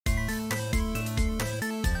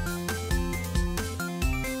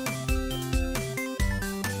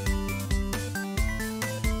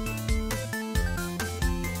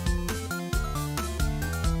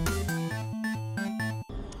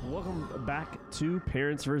to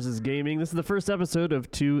Parents versus Gaming. This is the first episode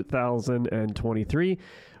of 2023.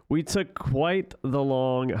 We took quite the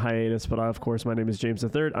long hiatus, but of course, my name is James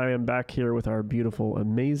III. I am back here with our beautiful,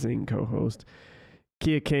 amazing co-host,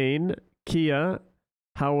 Kia Kane. Kia,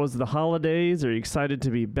 how was the holidays? Are you excited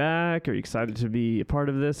to be back? Are you excited to be a part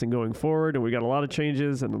of this and going forward? And we got a lot of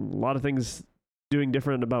changes and a lot of things doing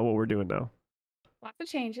different about what we're doing now. Lots of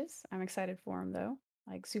changes. I'm excited for them though.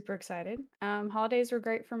 Like super excited. Holidays were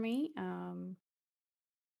great for me.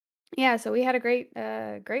 Yeah, so we had a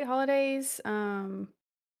great holidays.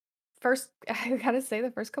 First, I gotta say, the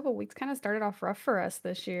first couple weeks kind of started off rough for us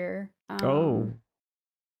this year. Oh.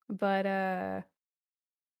 But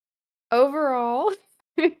overall,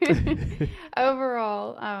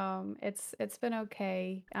 overall, it's been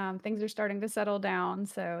okay. Things are starting to settle down,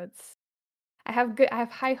 so I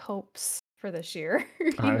have high hopes for this year,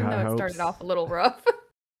 even though High it started hopes. off a little rough.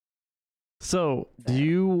 So, do So.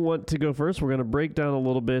 you want to go first? We're going to break down a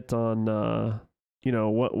little bit on,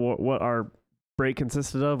 what our break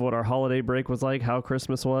consisted of, what our holiday break was like, how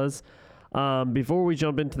Christmas was. Before we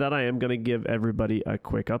jump into that, I am going to give everybody a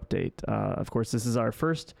quick update. Of course, this is our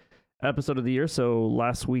first episode of the year, so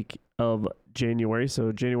last week of January,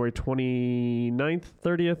 so January 29th,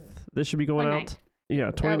 30th, this should be going 29th. out. Yeah,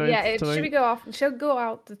 29th Yeah, it tonight. should go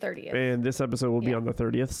out the 30th. And this episode will be Yeah. on the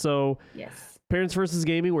 30th. So, Yes. Parents versus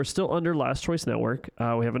Gaming, we're still under Last Choice Network.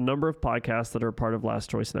 We have a number of podcasts that are part of Last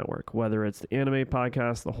Choice Network, whether it's the anime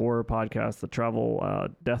podcast, the horror podcast, the travel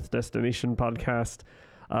death destination podcast,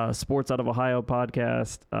 Sports Out of Ohio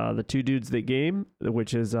podcast, the Two Dudes That Game,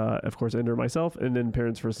 which is, of course, Ender and myself, and then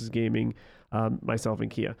Parents versus Gaming, myself and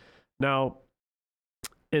Kia. Now,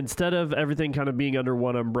 instead of everything kind of being under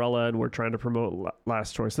one umbrella and we're trying to promote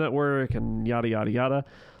Last Choice Network and yada, yada, yada,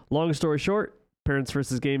 long story short, Parents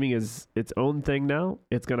versus Gaming is its own thing now.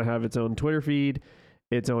 It's going to have its own Twitter feed,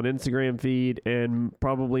 its own Instagram feed, and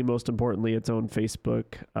probably most importantly, its own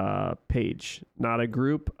Facebook page. Not a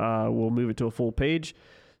group. We'll move it to a full page.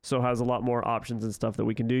 So it has a lot more options and stuff that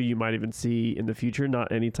we can do. You might even see in the future,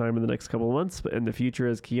 not anytime in the next couple of months, but in the future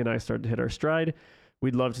as Key and I start to hit our stride,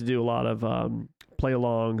 we'd love to do a lot of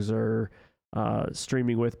play-alongs or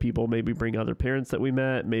streaming with people, maybe bring other parents that we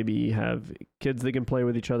met, maybe have kids that can play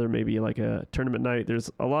with each other, maybe like a tournament night.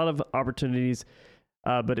 There's a lot of opportunities,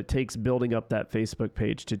 but it takes building up that Facebook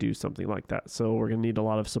page to do something like that. So we're going to need a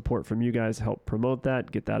lot of support from you guys to help promote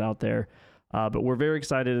that, get that out there. But we're very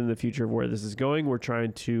excited in the future of where this is going. We're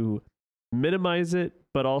trying to minimize it,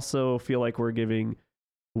 but also feel like we're giving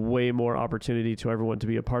way more opportunity to everyone to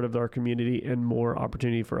be a part of our community and more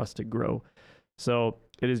opportunity for us to grow. So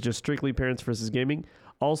it is just strictly Parents versus Gaming.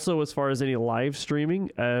 Also, as far as any live streaming,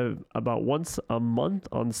 about once a month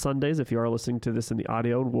on Sundays, if you are listening to this in the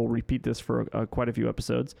audio, and we'll repeat this for quite a few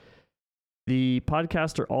episodes, the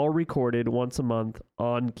podcasts are all recorded once a month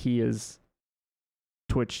on Kia's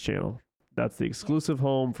Twitch channel. That's the exclusive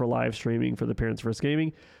home for live streaming for the Parents versus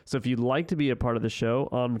Gaming. So if you'd like to be a part of the show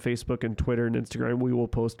on Facebook and Twitter and Instagram, we will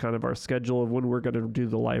post kind of our schedule of when we're going to do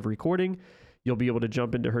the live recording. You'll be able to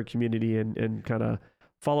jump into her community and kind of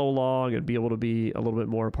follow along and be able to be a little bit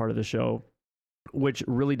more a part of the show, which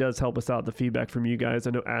really does help us out. The feedback from you guys.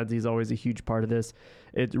 I know Adsy is always a huge part of this.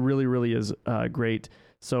 It really, really is great.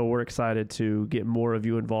 So we're excited to get more of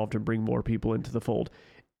you involved and bring more people into the fold.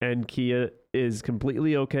 And Kia is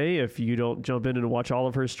completely okay if you don't jump in and watch all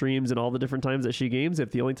of her streams and all the different times that she games.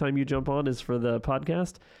 If the only time you jump on is for the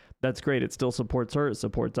podcast, that's great. It still supports her. It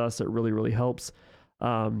supports us. It really, really helps.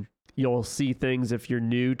 You'll see things if you're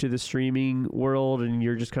new to the streaming world and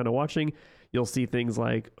you're just kind of watching. You'll see things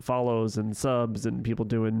like follows and subs and people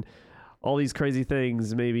doing all these crazy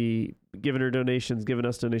things, maybe giving her donations, giving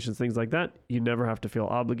us donations, things like that. You never have to feel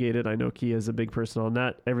obligated. I know Kia is a big person on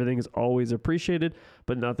that. Everything is always appreciated,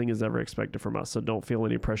 but nothing is ever expected from us. So don't feel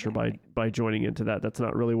any pressure by joining into that. That's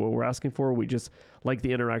not really what we're asking for. We just like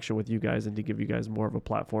the interaction with you guys and to give you guys more of a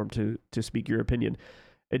platform to speak your opinion.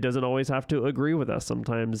 It doesn't always have to agree with us.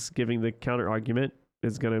 Sometimes giving the counter argument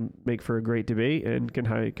is going to make for a great debate and can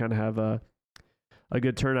kind of have a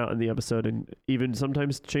good turnout in the episode and even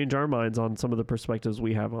sometimes change our minds on some of the perspectives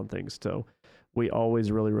we have on things. So we always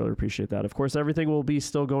really, really appreciate that. Of course, everything will be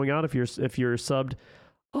still going out if you're subbed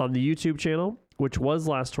on the YouTube channel, which was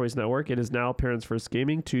Last Choice Network. It is now Parents versus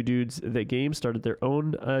Gaming. Two Dudes That Game started their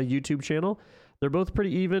own YouTube channel. They're both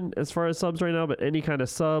pretty even as far as subs right now, but any kind of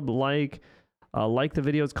sub, like the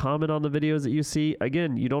videos, comment on the videos that you see.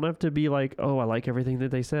 Again, you don't have to be like, oh, I like everything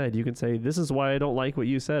that they said. You can say, this is why I don't like what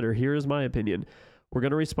you said, or here is my opinion. We're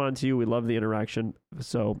going to respond to you. We love the interaction.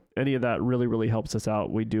 So any of that really, really helps us out.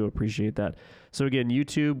 We do appreciate that. So again,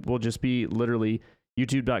 YouTube will just be literally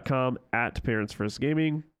youtube.com/Parents versus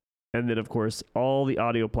Gaming. And then, of course, all the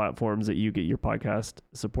audio platforms that you get your podcast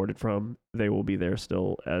supported from, they will be there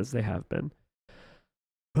still as they have been.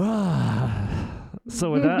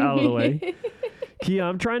 So with that out of the way, Kia,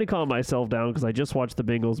 I'm trying to calm myself down because I just watched the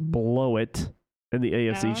Bengals blow it in the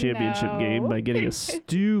AFC Oh Championship game by getting a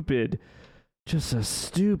stupid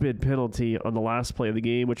penalty on the last play of the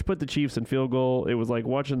game, which put the Chiefs in field goal. It was like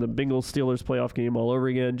watching the Bengals-Steelers playoff game all over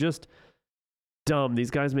again. Just dumb.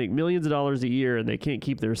 These guys make millions of dollars a year, and they can't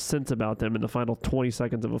keep their sense about them in the final 20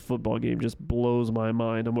 seconds of a football game. Just blows my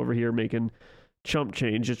mind. I'm over here making chump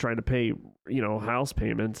change, just trying to pay, house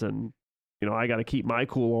payments, and I got to keep my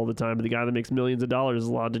cool all the time. But the guy that makes millions of dollars is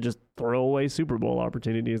allowed to just throw away Super Bowl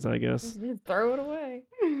opportunities, I guess. Just throw it away.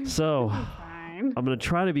 So Fine. I'm gonna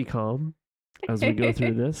try to be calm as we go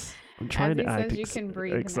through this. I'm trying to act you can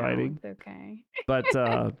breathe exciting. Now. It's okay. But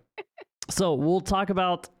so we'll talk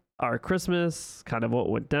about our Christmas, kind of what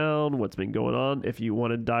went down, what's been going on. If you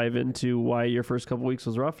want to dive into why your first couple weeks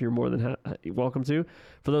was rough, you're more than welcome to.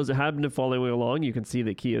 For those that have been following along, you can see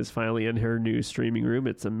that Kia is finally in her new streaming room.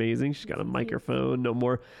 It's amazing. She's got a microphone, no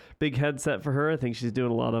more big headset for her. I think she's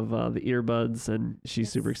doing a lot of the earbuds, and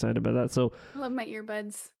she's super excited about that. So I love my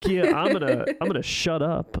earbuds. Kia, I'm gonna shut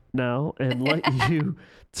up now and let you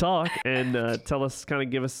talk and tell us,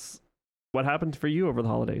 give us what happened for you over the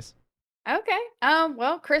holidays. Okay.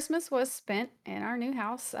 Well, Christmas was spent in our new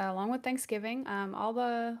house, along with Thanksgiving. All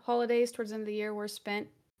the holidays towards the end of the year were spent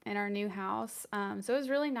in our new house. So it was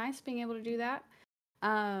really nice being able to do that.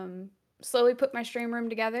 Slowly put my stream room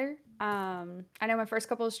together. I know my first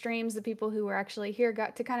couple of streams, the people who were actually here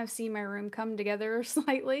got to kind of see my room come together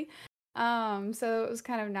slightly. So it was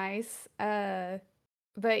kind of nice.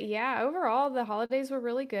 But yeah, overall, the holidays were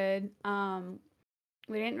really good.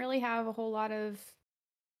 We didn't really have a whole lot of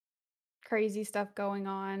crazy stuff going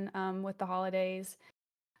on with the holidays.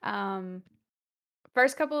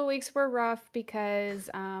 First couple of weeks were rough because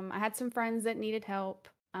I had some friends that needed help,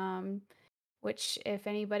 which if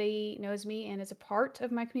anybody knows me and is a part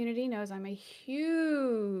of my community knows I'm a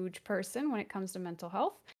huge person when it comes to mental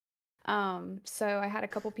health. So I had a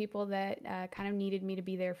couple people that kind of needed me to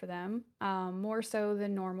be there for them, more so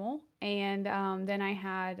than normal. And then I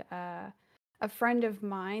had a friend of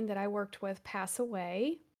mine that I worked with pass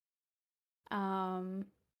away.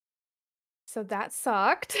 So that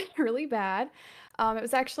sucked really bad. It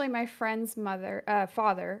was actually my friend's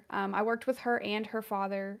father. I worked with her and her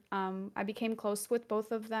father. I became close with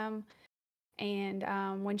both of them. And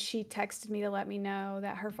when she texted me to let me know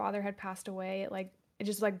that her father had passed away, it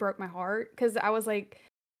just broke my heart because I was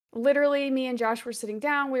literally me and Josh were sitting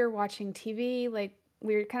down, we were watching TV,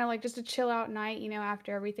 we were kind of just a chill out night,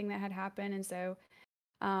 after everything that had happened. And so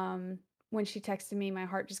when she texted me, my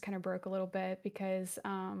heart just kind of broke a little bit because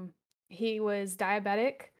he was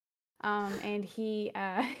diabetic, and he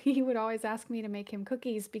he would always ask me to make him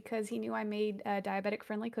cookies because he knew I made diabetic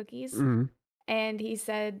friendly cookies. Mm-hmm. And he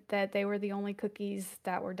said that they were the only cookies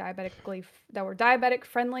that were diabetic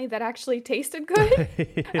friendly that actually tasted good.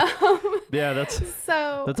 Yeah, that's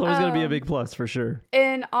always going to be a big plus for sure.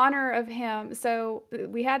 In honor of him, so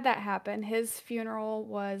we had that happen. His funeral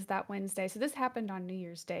was that Wednesday. So this happened on New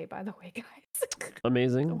Year's Day, by the way, guys.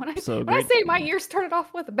 Amazing. When I say my year started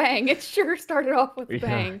off with a bang, it sure started off with a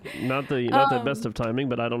bang. Not the best of timing,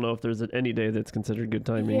 but I don't know if there's any day that's considered good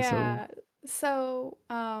timing. Yeah. So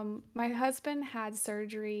my husband had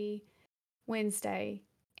surgery Tuesday,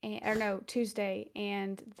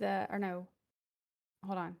 and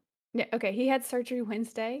hold on. Yeah, okay, he had surgery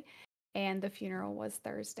Wednesday, and the funeral was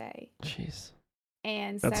Thursday. Jeez.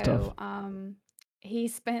 And That's so tough. he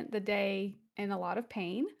spent the day in a lot of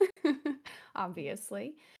pain,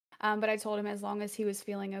 obviously. But I told him as long as he was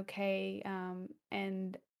feeling okay,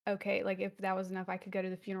 and okay, if that was enough, I could go to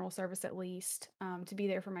the funeral service at least, to be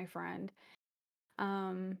there for my friend.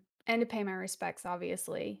 And to pay my respects,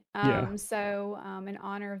 obviously. Yeah. So in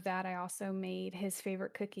honor of that, I also made his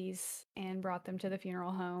favorite cookies and brought them to the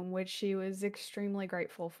funeral home, which she was extremely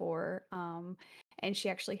grateful for. And she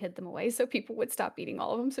actually hid them away so people would stop eating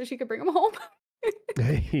all of them so she could bring them home.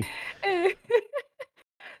 Hey.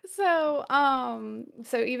 So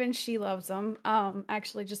even she loves them.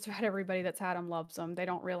 Actually, just about everybody that's had them loves them. They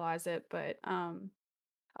don't realize it, but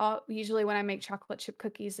usually when I make chocolate chip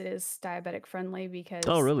cookies, it is diabetic friendly because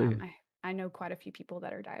Oh, really? I know quite a few people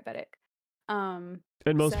that are diabetic. And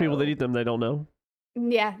most people that eat them, they don't know?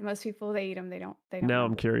 Yeah, most people they eat them, they don't Now know.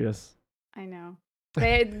 I'm curious. I know.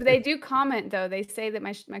 They do comment though. They say that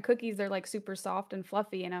my cookies are super soft and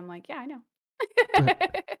fluffy, and I'm like, yeah, I know.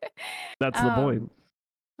 That's the point.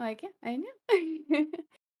 Yeah, I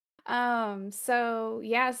know. So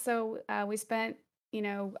we spent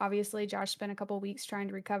Obviously Josh spent a couple weeks trying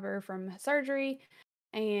to recover from surgery,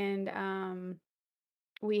 and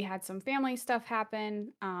we had some family stuff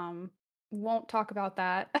happen. Won't talk about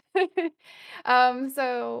that.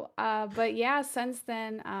 But yeah, since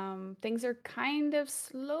then, things are kind of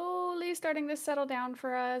slowly starting to settle down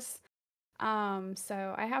for us.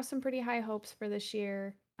 So I have some pretty high hopes for this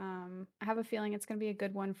year. I have a feeling it's going to be a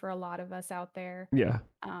good one for a lot of us out there. Yeah.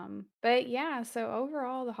 But yeah, so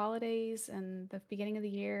overall, the holidays and the beginning of the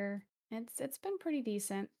year, it's been pretty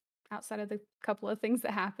decent outside of the couple of things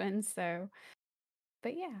that happened. So,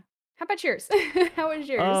 but yeah. How about yours? How was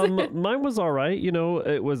yours? Mine was all right.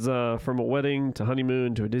 It was from a wedding to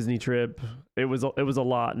honeymoon to a Disney trip. It was a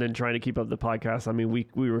lot, and then trying to keep up the podcast. I mean,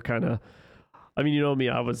 we were kind of. I mean, you know me.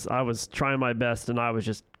 I was trying my best, and I was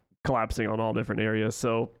just collapsing on all different areas.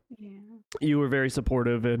 So Yeah. you were very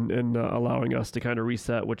supportive in allowing us to kind of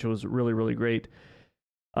reset, which was really really great.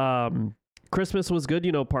 Christmas was good.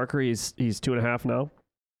 Parker, he's 2.5 now.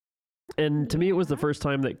 And to me, it was the Yeah. first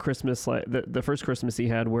time that Christmas, like the first Christmas he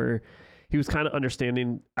had, where he was kind of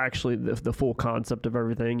understanding actually the full concept of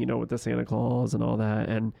everything, with the Santa Claus and all that.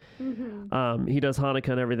 And Mhm. he does Hanukkah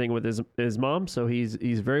and everything with his mom, so he's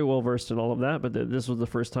very well versed in all of that. But this was the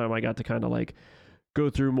first time I got to kind of like go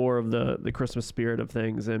through more of the Christmas spirit of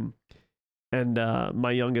things. And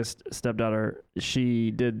my youngest stepdaughter,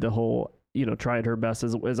 she did the whole, tried her best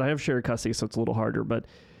as I have shared custody, so it's a little harder, but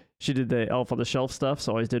she did the elf on the shelf stuff,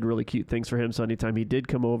 so always did really cute things for him. So anytime he did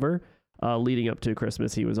come over, leading up to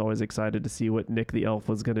Christmas, he was always excited to see what Nick the elf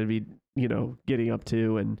was going to be, getting up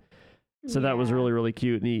to. And so that was Yeah. really, really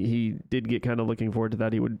cute. And he did get kind of looking forward to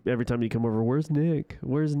that. He would, every time he'd come over, where's Nick?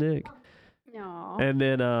 Where's Nick? Aw. And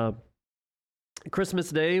then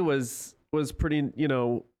Christmas Day was pretty,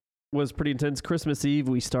 was pretty intense. Christmas Eve,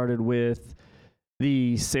 we started with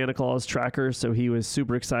the Santa Claus tracker. So he was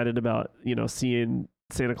super excited about, seeing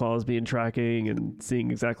Santa Claus being tracking and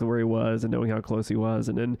seeing exactly where he was and knowing how close he was.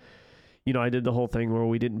 And then, I did the whole thing where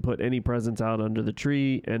we didn't put any presents out under the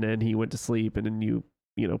tree, and then he went to sleep, and then you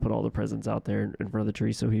put all the presents out there in front of the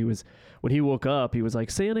tree. So when he woke up, he was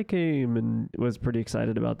like, Santa came, and was pretty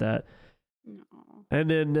excited about that. Aw. And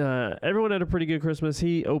then everyone had a pretty good Christmas.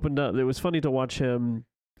 He opened up. It was funny to watch him.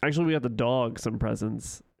 Actually, we got the dog some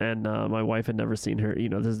presents, and my wife had never seen her.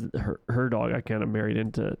 This is her dog. I kind of married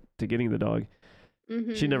into getting the dog.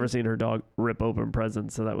 She'd never Mhm. seen her dog rip open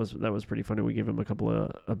presents, so that was pretty funny. We gave him a couple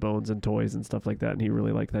of bones and toys and stuff like that, and he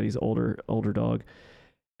really liked that. He's older dog.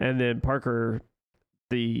 And then Parker,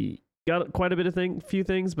 got quite a bit of few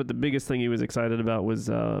things, but the biggest thing he was excited about was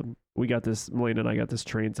Melina and I got this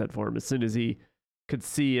train set for him. As soon as he could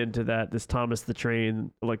see into this Thomas the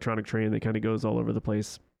Train electronic train that kind of goes all over the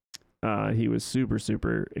place, he was super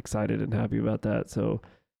super excited and happy about that. So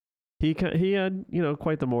he had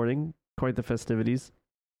quite the morning, quite the festivities.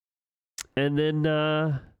 And then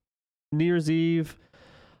New Year's Eve,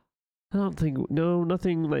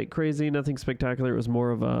 nothing like crazy, nothing spectacular. It was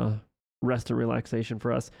more of a rest and relaxation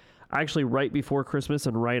for us. Actually, right before Christmas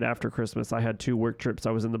and right after Christmas, I had 2 work trips.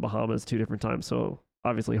 I was in the Bahamas 2 different times, so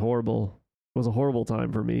obviously horrible. It was a horrible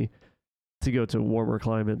time for me to go to warmer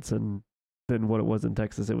climates and than what it was in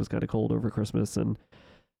Texas. It was kind of cold over Christmas, and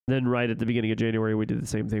then right at the beginning of January, we did the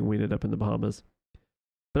same thing. We ended up in the Bahamas.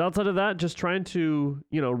 But outside of that, just trying to,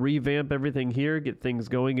 revamp everything here, get things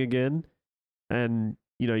going again. And,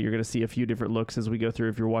 you're going to see a few different looks as we go through.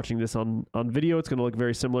 If you're watching this on video, it's going to look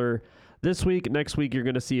very similar this week. Next week, you're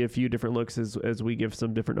going to see a few different looks as we give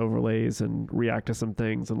some different overlays and react to some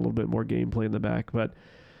things and a little bit more gameplay in the back. But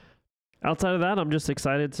outside of that, I'm just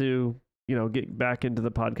excited to, get back into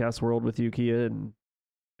the podcast world with you, Kia, and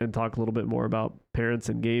talk a little bit more about parents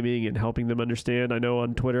and gaming and helping them understand. I know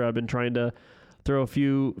on Twitter, I've been trying to throw a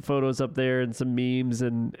few photos up there and some memes,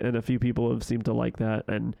 and a few people have seemed to like that.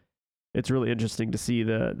 And it's really interesting to see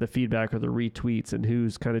the feedback or the retweets and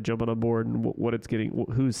who's kind of jumping on board and what it's getting,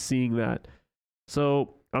 who's seeing that.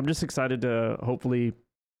 So I'm just excited to hopefully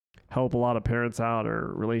help a lot of parents out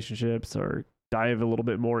or relationships or dive a little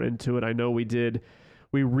bit more into it. I know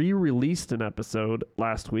we re-released an episode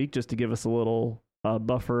last week just to give us a little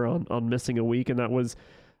buffer on missing a week. And that was,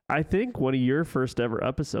 I think, one of your first ever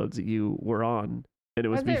episodes that you were on. And it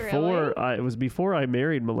was before I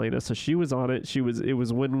married Melina. So she was on it. It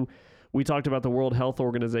was when we talked about the World Health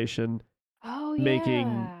Organization Oh making,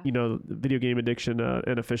 yeah. video game addiction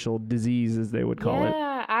an official disease, as they would call it.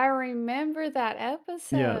 Yeah, I remember that Yeah.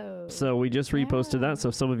 episode. So we just reposted Yeah. that. So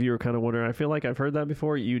if some of you are kind of wondering, I feel like I've heard that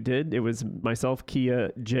before. You did. It was myself,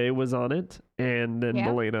 Kia, Jay was on it, and then Yep.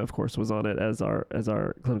 Melina, of course, was on it as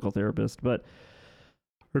our clinical therapist, but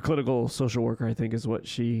her clinical social worker, I think, is what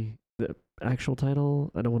the actual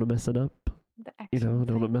title. I don't want to mess it up. The You know, action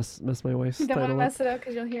don't thing. mess my wife's Don't want to title up. mess it up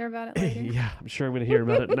because you'll hear about it later. Yeah, I'm sure I'm gonna hear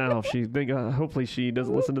about it now. If she think, hopefully she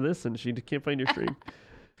doesn't listen to this and she can't find your stream.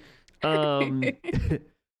 Um,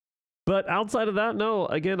 but outside of that, no.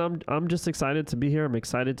 Again, I'm just excited to be here. I'm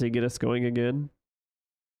excited to get us going again.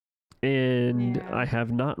 And Yeah. I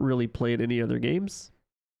have not really played any other games.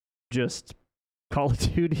 Just Call of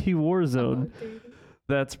Duty Warzone. Oh, dude.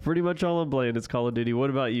 That's pretty much all I'm playing is Call of Duty. What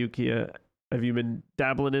about you, Kia? Have you been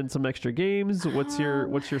dabbling in some extra games? What's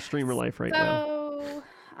your streamer life right now? So,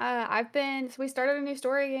 so we started a new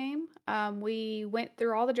story game. We went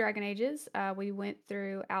through all the Dragon Ages. We went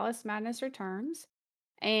through Alice Madness Returns,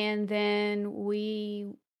 and then we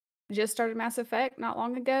just started Mass Effect not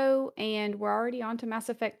long ago, and we're already on to Mass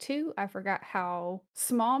Effect 2. I forgot how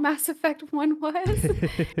small Mass Effect 1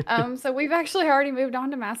 was. So we've actually already moved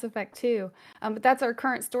on to Mass Effect 2. But that's our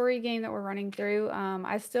current story game that we're running through.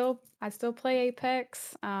 I still play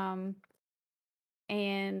Apex. And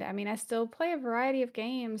I mean, I still play a variety of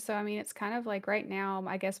games. So I mean, it's kind of like right now,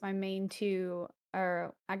 I guess my main two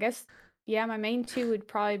are, I guess, yeah, my main two would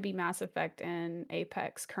probably be Mass Effect and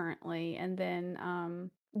Apex currently, and then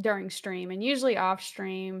during stream and usually off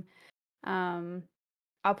stream, um,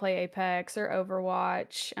 I'll play Apex or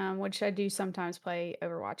Overwatch, which I do sometimes play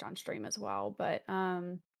Overwatch on stream as well. But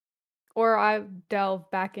or I delve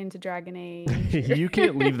back into Dragon Age. You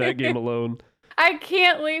can't leave that game alone. I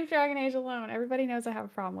can't leave Dragon Age alone. Everybody knows I have a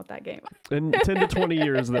problem with that game. In 10 to 20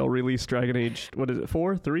 years, they'll release Dragon Age. What is it?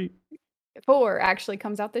 4? 3? 4 actually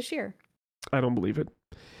comes out this year. I don't believe it.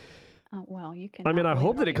 Oh, well, you can. I mean, I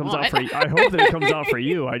hope that it comes out for you. I hope that it comes out for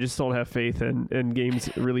you. I just don't have faith in games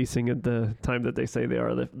releasing at the time that they say they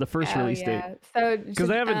are. The first release date. So Because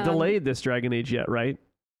they haven't delayed this Dragon Age yet, right?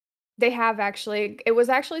 They have actually. It was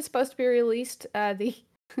actually supposed to be released.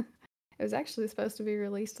 It was actually supposed to be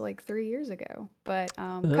released like 3 years ago, but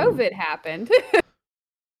COVID happened.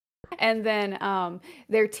 And then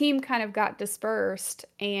their team kind of got dispersed,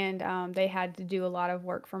 and they had to do a lot of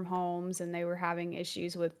work from homes, and they were having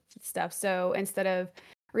issues with stuff. So instead of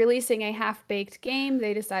releasing a half-baked game,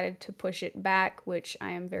 they decided to push it back, which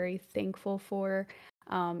I am very thankful for.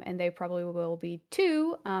 And they probably will be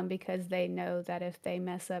too, because they know that if they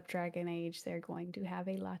mess up Dragon Age, they're going to have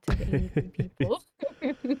a lot of angry people.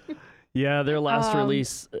 Yeah, their last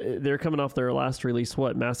release, they're coming off their last release,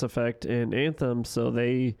 what, Mass Effect and Anthem, so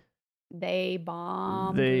they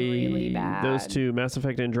bombed really bad. Those two, Mass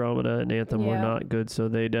Effect Andromeda and Anthem, were not good, so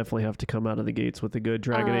they definitely have to come out of the gates with a good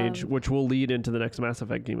Dragon Age, which will lead into the next Mass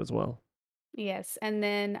Effect game as well. Yes, and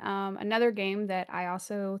then another game that I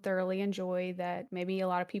also thoroughly enjoy that maybe a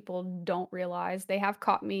lot of people don't realize, a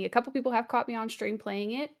couple people have caught me on stream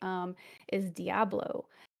playing it, is Diablo.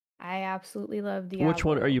 I absolutely love Diablo. Which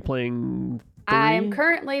one are you playing? 3? I am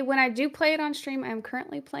currently, when I do play it on stream, I'm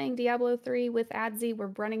currently playing Diablo 3 with Adzi.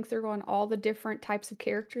 We're running through on all the different types of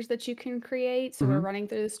characters that you can create. So we're running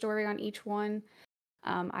through the story on each one.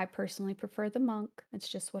 I personally prefer the monk. It's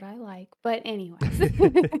just what I like. But anyways,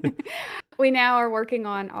 we now are working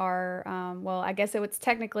on our, well, I guess it's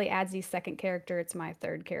technically Adzi's second character. It's my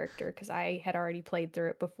third character because I had already played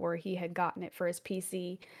through it before he had gotten it for his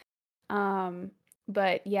PC.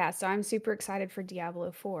 But yeah, so I'm super excited for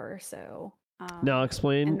Diablo 4. So now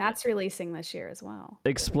explain. And that's releasing this year as well.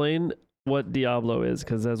 Explain what Diablo is,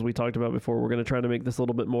 because as we talked about before, we're going to try to make this a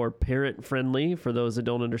little bit more parent friendly for those that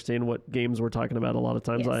don't understand what games we're talking about a lot of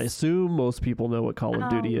times. Yes. I assume most people know what Call of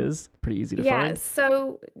Duty is. Pretty easy to find. Yeah,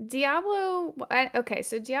 so Diablo,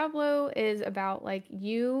 so Diablo is about like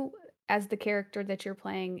you as the character that you're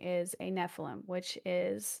playing is a Nephilim, which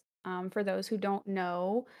is, for those who don't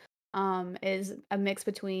know, is a mix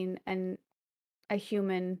between a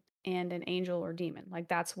human and an angel or demon. Like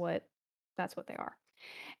that's what they are.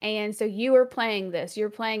 And so you're playing a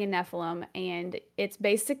Nephilim, and it's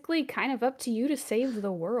basically kind of up to you to save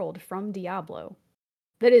the world from Diablo.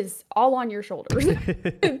 That is all on your shoulders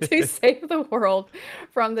to save the world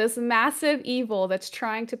from this massive evil that's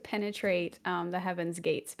trying to penetrate the heaven's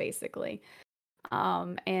gates, basically,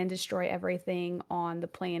 and destroy everything on the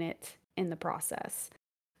planet in the process.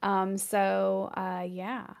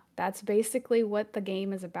 Yeah, that's basically what the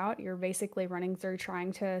game is about. You're basically running through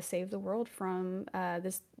trying to save the world from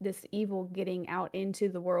this evil getting out into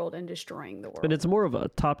the world and destroying the world. But it's more of a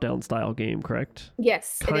top-down style game, correct?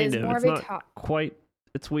 Yes, kind it is of. more it's of a not quite.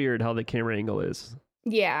 It's weird how the camera angle is.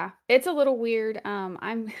 Yeah, it's a little weird.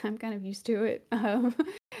 I'm kind of used to it,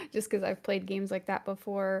 just because I've played games like that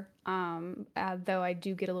before. Though I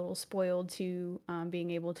do get a little spoiled to being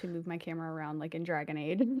able to move my camera around like in Dragon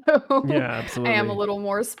Age. So Yeah, I am a absolutely. little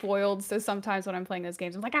more spoiled. So sometimes when I'm playing those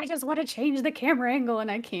games, I'm like, I just want to change the camera angle, and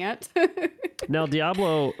I can't. Now,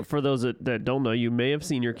 Diablo, for those that don't know, you may have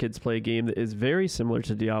seen your kids play a game that is very similar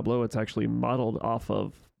to Diablo. It's actually modeled off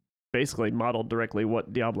of, basically modeled directly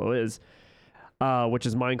what Diablo is, which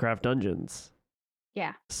is Minecraft Dungeons.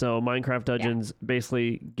 Yeah, So Minecraft yeah, Dungeons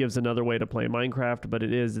basically gives another way to play Minecraft, but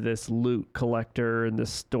it is this loot collector and this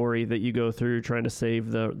story that you go through trying to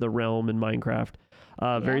save the realm in Minecraft.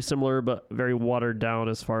 Very yeah. similar, but very watered down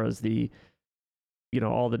as far as the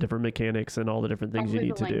all the different mechanics and all the different things you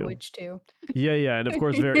Probably the need to do. language too. Yeah, yeah, and of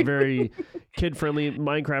course, very very kid friendly.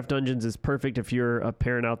 Minecraft Dungeons is perfect if you're a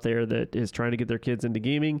parent out there that is trying to get their kids into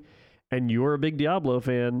gaming, and you're a big Diablo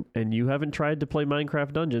fan, and you haven't tried to play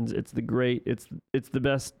Minecraft Dungeons. It's the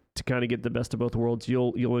best to kind of get the best of both worlds.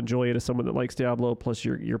 You'll enjoy it as someone that likes Diablo. Plus,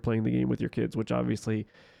 you're playing the game with your kids, which obviously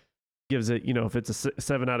gives it. If it's a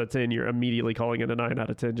 7 out of 10, you're immediately calling it a 9 out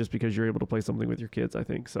of 10 just because you're able to play something with your kids. I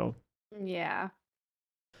think so. Yeah.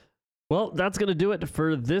 Well, that's going to do it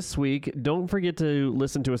for this week. Don't forget to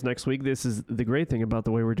listen to us next week. This is the great thing about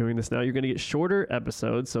the way we're doing this now. You're going to get shorter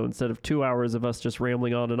episodes. So instead of 2 hours of us just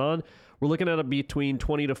rambling on and on, we're looking at between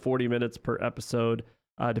 20 to 40 minutes per episode,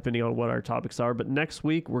 depending on what our topics are. But next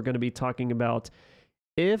week, we're going to be talking about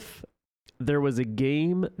if there was a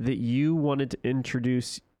game that you wanted to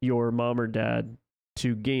introduce your mom or dad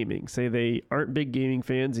to gaming. Say they aren't big gaming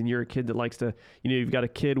fans and you're a kid that likes to, you've got a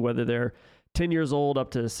kid, whether they're 10 years old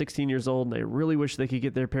up to 16 years old, and they really wish they could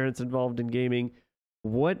get their parents involved in gaming.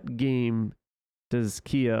 What game does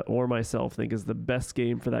Kia or myself think is the best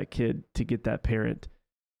game for that kid to get that parent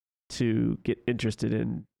to get interested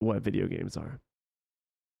in what video games are?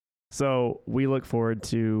 So we look forward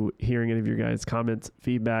to hearing any of your guys' comments,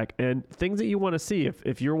 feedback, and things that you want to see.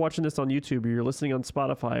 If you're watching this on YouTube or you're listening on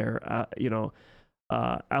Spotify or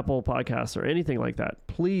Apple Podcasts or anything like that,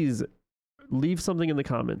 please leave something in the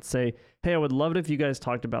comments. Say, hey, I would love it if you guys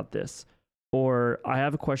talked about this. Or I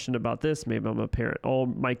have a question about this. Maybe I'm a parent. Oh,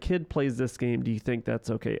 my kid plays this game. Do you think that's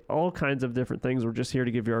okay? All kinds of different things. We're just here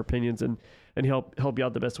to give you our opinions and help you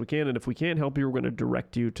out the best we can. And if we can't help you, we're going to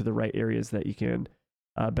direct you to the right areas that you can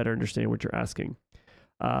better understand what you're asking.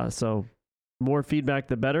 So more feedback,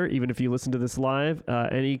 the better. Even if you listen to this live,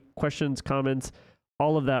 any questions, comments,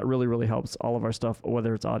 all of that really, really helps all of our stuff,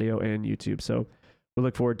 whether it's audio and YouTube. So we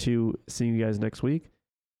look forward to seeing you guys next week.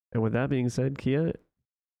 And with that being said, Kia,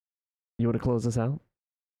 you want to close us out?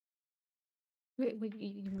 You want me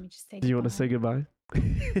to say Do you want to say goodbye?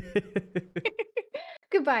 goodbye?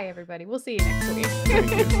 Goodbye, everybody. We'll see you next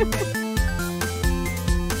Thank you. week.